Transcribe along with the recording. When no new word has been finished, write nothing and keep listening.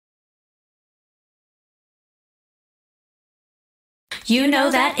You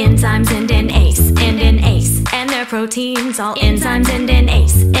know that enzymes end in ACE, and their proteins, all enzymes end in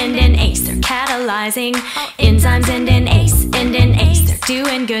ACE, they're catalyzing. Enzymes end in ACE, they're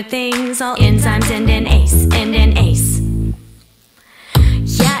doing good things, all enzymes end in ACE.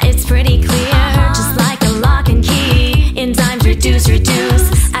 Yeah, it's pretty clear, just like a lock and key. Enzymes reduce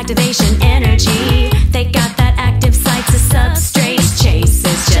activation energy. They got that active site to substrate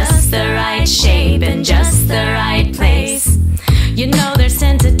chases just the right shape and just the right place. You know they're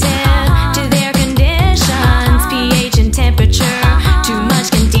sensitive to their conditions, pH and temperature. Too much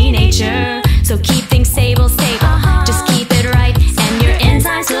can denature, so keep things stable. Just keep it right, and your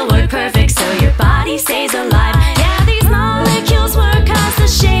enzymes will work perfect, so your body stays alive. Yeah, these molecules work 'cause the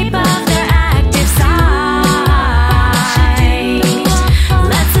shape of their active site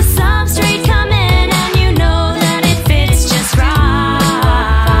lets the substrate come in, and you know that it fits just right.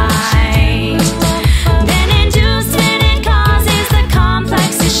 Then inducement, it causes the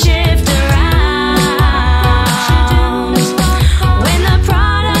complex to shift around. When the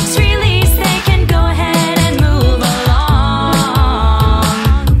product's released, they can go ahead and move along.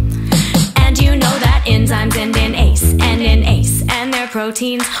 And you know that enzymes end in ACE, and their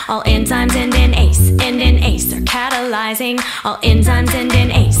proteins, all enzymes end in ACE, they're catalyzing. All enzymes end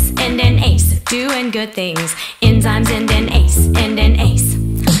in ACE, they're doing good things. Enzymes end in ACE.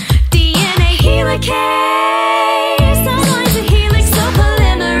 DNA helicase, the lines of helix, so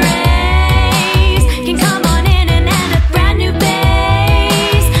polymerase can come on in and add a brand new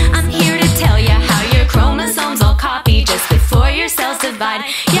base. I'm here to tell you how your chromosomes all copy just before your cells divide.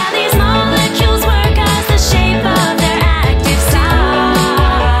 Yeah, these molecules work as the shape of their active site,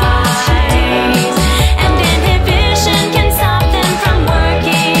 and inhibition can stop them from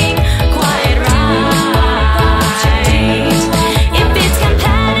working quite right. If it's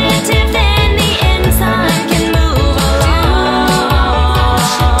competitive, then the enzyme can move along,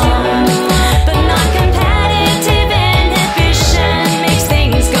 but not competitive inhibition makes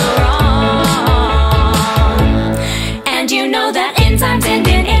things go wrong. And you know that enzymes end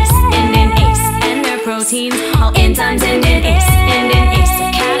in ACE, and their proteins, all enzymes end in ACE,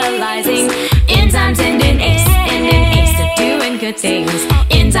 they're catalyzing. Enzymes end in ACE, they're doing good things.